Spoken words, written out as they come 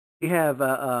We have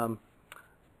a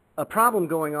problem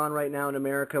going on right now in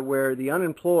America where the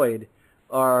unemployed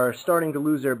are starting to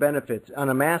lose their benefits on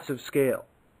a massive scale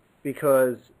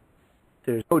because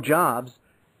there's no jobs.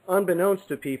 Unbeknownst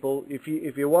to people, if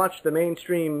you watch the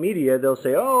mainstream media, they'll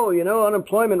say, oh, you know,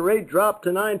 unemployment rate dropped to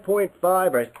 9.5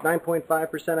 or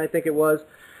 9.5%, I think it was.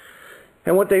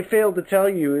 And what they failed to tell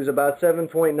you is about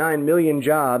 7.9 million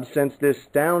jobs since this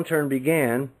downturn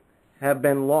began have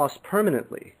been lost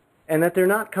permanently, and that they're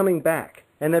not coming back,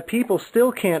 and that people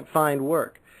still can't find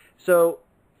work. So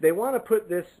they want to put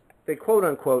this, they quote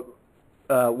unquote,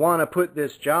 want to put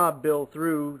this job bill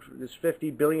through, this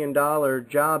 $50 billion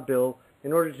job bill,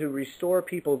 in order to restore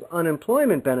people's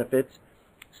unemployment benefits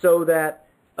so that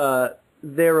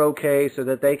they're okay, so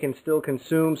that they can still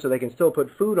consume, so they can still put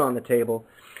food on the table.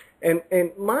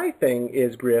 And my thing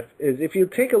is, Griff, is if you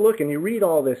take a look and you read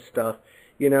all this stuff,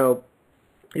 you know,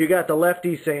 you got the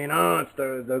lefties saying, oh, it's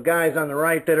the guys on the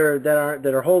right that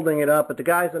are holding it up, but the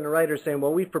guys on the right are saying,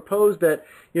 well, we've proposed that,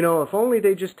 you know, if only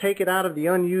they just take it out of the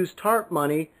unused TARP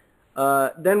money,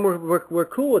 then we're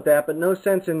cool with that, but no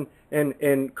sense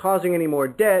in causing any more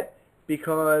debt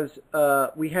because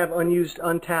we have unused,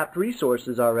 untapped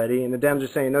resources already, and the Dems are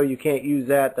saying, no, you can't use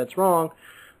that, that's wrong.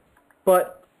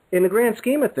 But in the grand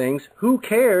scheme of things, who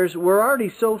cares? We're already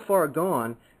so far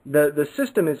gone. The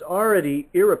system is already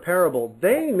irreparable.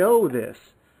 They know this.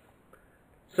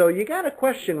 So you got to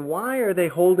question, why are they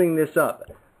holding this up?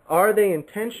 Are they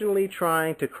intentionally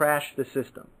trying to crash the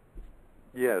system?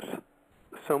 Yes.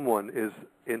 Someone is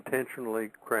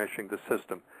intentionally crashing the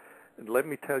system. And let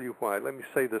me tell you why. Let me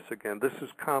say this again. This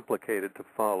is complicated to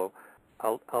follow.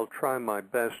 I'll try my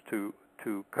best to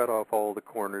cut off all the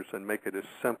corners and make it as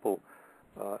simple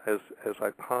as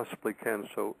I possibly can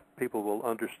so people will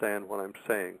understand what I'm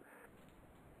saying.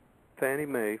 Fannie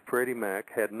Mae, Freddie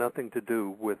Mac had nothing to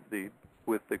do with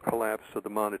the collapse of the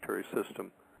monetary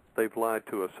system. They've lied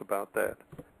to us about that.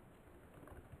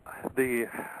 The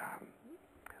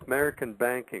American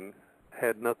banking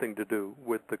had nothing to do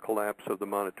with the collapse of the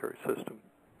monetary system.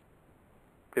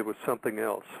 It was something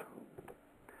else.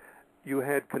 You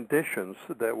had conditions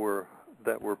that were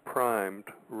primed,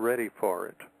 ready for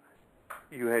it.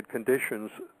 You had conditions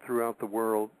throughout the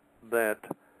world that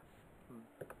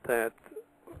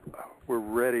were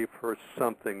ready for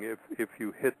something. If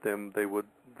you hit them, they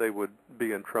would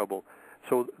be in trouble.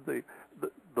 So the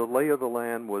lay of the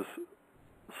land was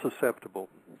susceptible,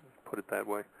 put it that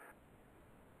way.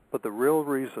 But the real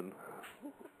reason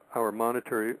our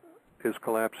monetary is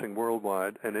collapsing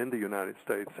worldwide and in the United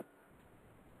States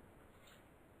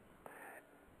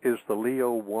is the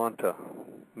Leo-Wanta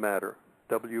matter.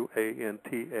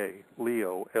 W-A-N-T-A,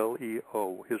 Leo,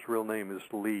 L-E-O. His real name is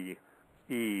Lee,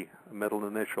 E, middle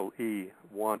initial E,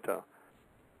 Wanta.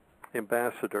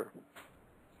 Ambassador,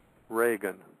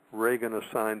 Reagan. Reagan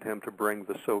assigned him to bring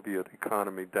the Soviet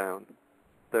economy down.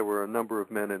 There were a number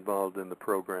of men involved in the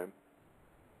program.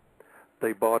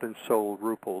 They bought and sold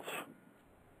rubles.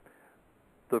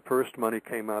 The first money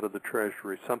came out of the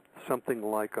Treasury, something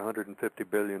like $150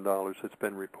 billion, it's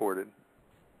been reported,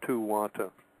 to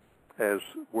Wanta as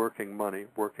working money,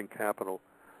 working capital.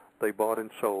 They bought and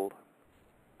sold.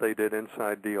 They did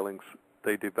inside dealings.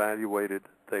 They devaluated.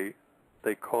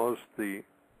 They caused the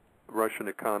Russian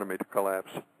economy to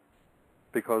collapse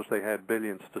because they had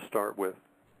billions to start with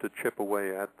to chip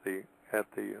away at the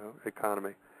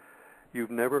economy.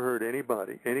 You've never heard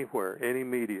anybody, anywhere, any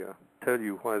media tell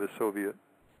you why the Soviet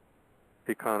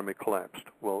economy collapsed.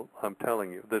 Well, I'm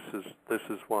telling you, this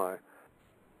is why.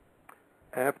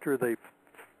 After they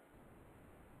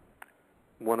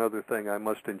one other thing I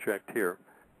must inject here.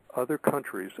 Other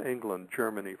countries, England,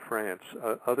 Germany, France,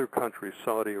 other countries,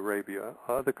 Saudi Arabia,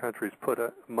 other countries put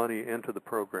money into the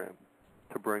program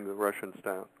to bring the Russians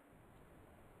down.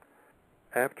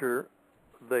 After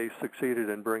they succeeded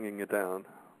in bringing it down,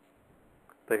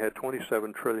 they had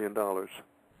 $27 trillion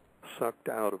sucked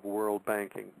out of world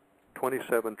banking,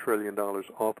 $27 trillion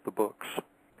off the books.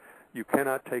 You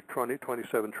cannot take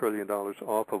 $27 trillion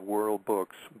off of world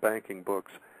books, banking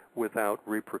books, without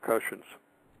repercussions.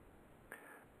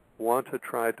 Wanta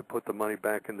tried to put the money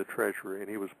back in the Treasury, and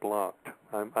he was blocked.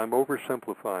 I'm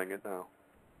oversimplifying it now.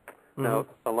 Mm-hmm. Now,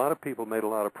 a lot of people made a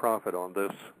lot of profit on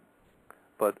this,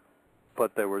 but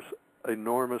there was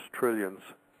enormous trillions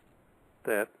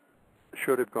that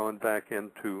should have gone back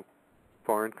into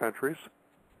foreign countries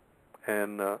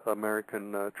and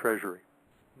American Treasury.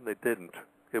 They didn't.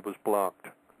 It was blocked.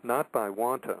 Not by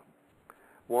Wanta.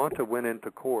 Wanta went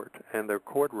into court, and their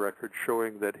court record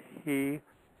showing that he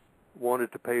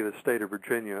wanted to pay the state of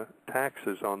Virginia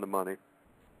taxes on the money,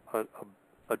 $1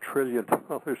 trillion,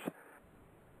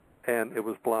 and it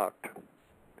was blocked.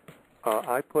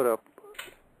 I put up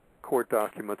court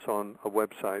documents on a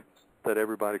website that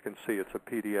everybody can see. It's a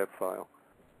PDF file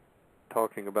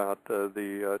talking about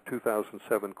the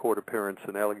 2007 court appearance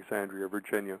in Alexandria,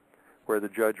 Virginia, where the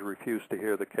judge refused to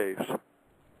hear the case.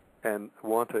 And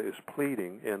Wanta is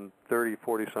pleading in 30,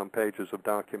 40-some pages of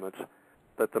documents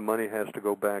that the money has to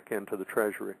go back into the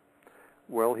Treasury.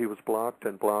 Well, he was blocked,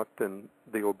 and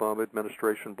the Obama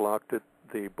administration blocked it,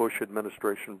 the Bush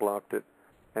administration blocked it,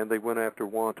 and they went after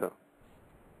Wanta.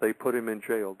 They put him in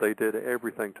jail. They did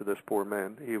everything to this poor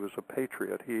man. He was a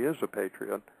patriot. He is a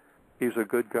patriot. He's a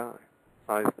good guy.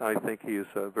 I think he is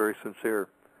very sincere.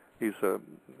 He's a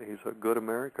good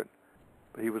American.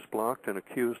 But he was blocked and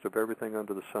accused of everything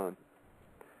under the sun.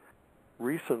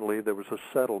 Recently, there was a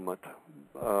settlement,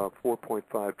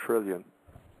 $4.5 trillion,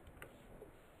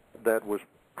 that was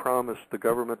promised. The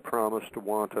government promised to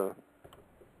Wanta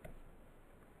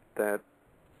that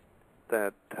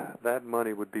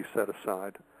money would be set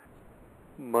aside.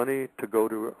 Money to go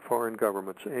to foreign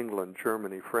governments, England,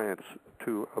 Germany, France,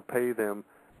 to pay them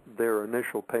their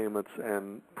initial payments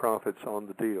and profits on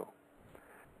the deal.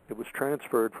 It was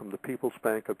transferred from the People's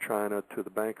Bank of China to the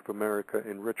Bank of America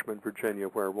in Richmond, Virginia,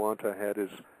 where Wanta had his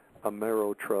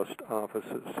Amero Trust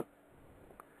offices.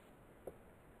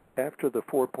 After the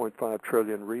 $4.5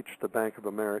 trillion reached the Bank of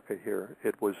America here,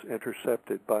 it was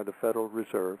intercepted by the Federal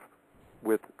Reserve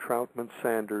with Troutman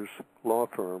Sanders law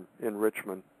firm in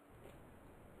Richmond.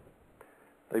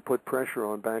 They put pressure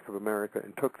on Bank of America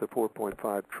and took the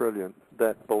 $4.5 trillion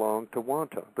that belonged to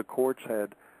Wanta. The courts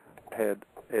had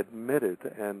admitted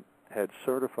and had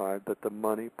certified that the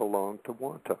money belonged to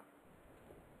Wanta.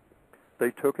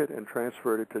 They took it and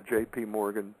transferred it to J.P.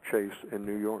 Morgan Chase in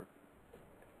New York.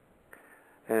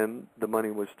 And the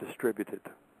money was distributed.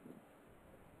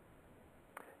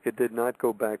 It did not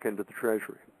go back into the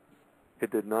Treasury.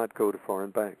 It did not go to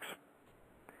foreign banks.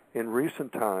 In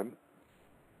recent time,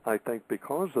 I think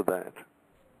because of that,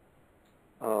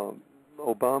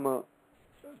 Obama,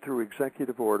 through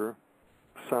executive order,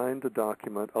 signed a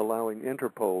document allowing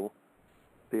Interpol,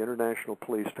 the international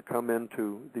police, to come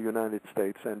into the United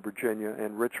States and Virginia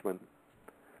and Richmond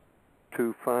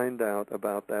to find out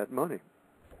about that money.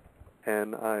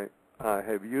 And I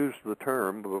have used the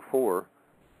term before.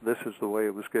 This is the way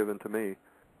it was given to me.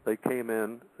 They came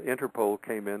in, Interpol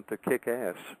came in to kick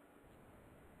ass,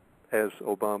 as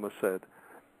Obama said,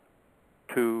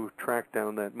 to track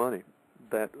down that money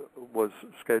that was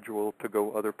scheduled to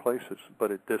go other places, but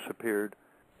it disappeared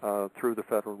through the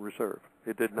Federal Reserve.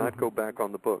 It did not go back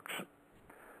on the books.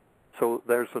 So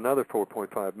there's another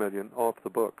 $4.5 million off the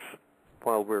books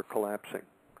while we're collapsing.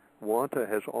 Wanta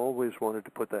has always wanted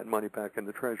to put that money back in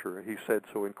the Treasury. He said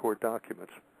so in court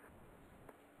documents.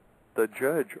 The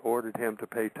judge ordered him to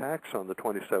pay tax on the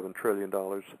 $27 trillion,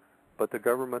 but the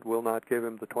government will not give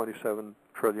him the $27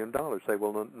 trillion. They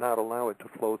will not allow it to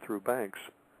flow through banks.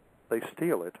 They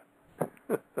steal it.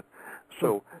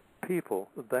 So, people,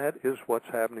 that is what's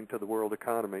happening to the world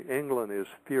economy. England is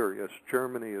furious.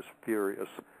 Germany is furious.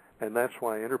 And that's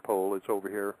why Interpol is over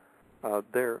here.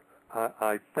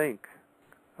 I think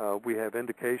we have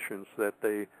indications that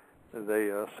they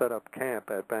set up camp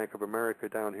at Bank of America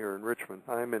down here in Richmond.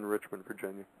 I'm in Richmond,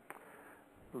 Virginia.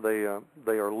 They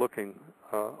are looking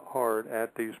hard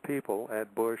at these people,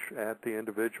 at Bush, at the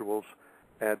individuals,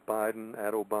 at Biden,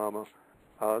 at Obama.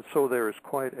 So there is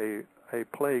quite a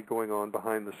play going on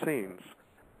behind the scenes.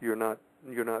 You're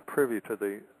not privy to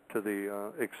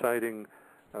the exciting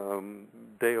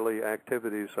daily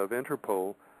activities of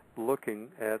Interpol, looking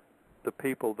at the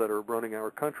people that are running our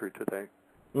country today.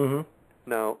 Mm-hmm.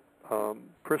 Now,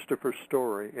 Christopher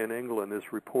Story in England is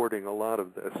reporting a lot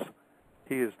of this.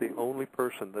 He is the only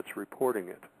person that's reporting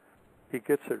it. He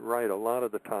gets it right a lot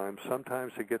of the time.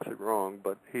 Sometimes he gets it wrong,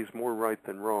 but he's more right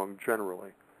than wrong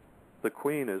generally. The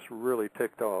Queen is really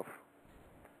ticked off.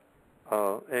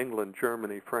 England,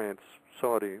 Germany, France,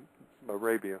 Saudi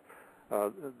Arabia,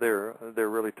 they're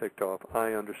really ticked off.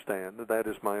 I understand. That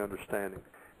is my understanding.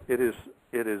 It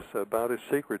is about as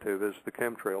secretive as the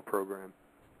chemtrail program.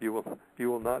 You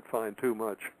will not find too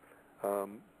much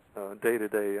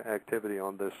day-to-day activity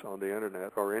on this on the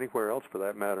internet or anywhere else for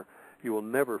that matter. You will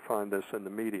never find this in the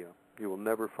media. You will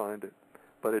never find it,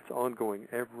 but it's ongoing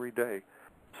every day.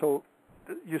 So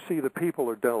you see, the people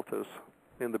are deltas.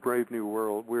 In the brave new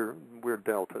world, we're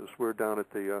deltas. We're down at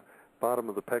the bottom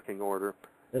of the pecking order.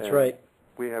 That's right.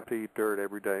 We have to eat dirt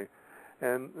every day.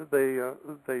 And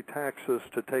they tax us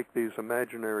to take these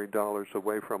imaginary dollars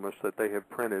away from us that they have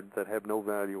printed that have no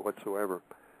value whatsoever.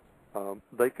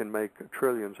 They can make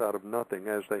trillions out of nothing,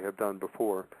 as they have done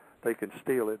before. They can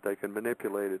steal it. They can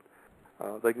manipulate it.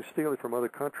 They can steal it from other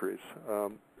countries.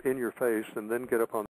 in your face and then get up on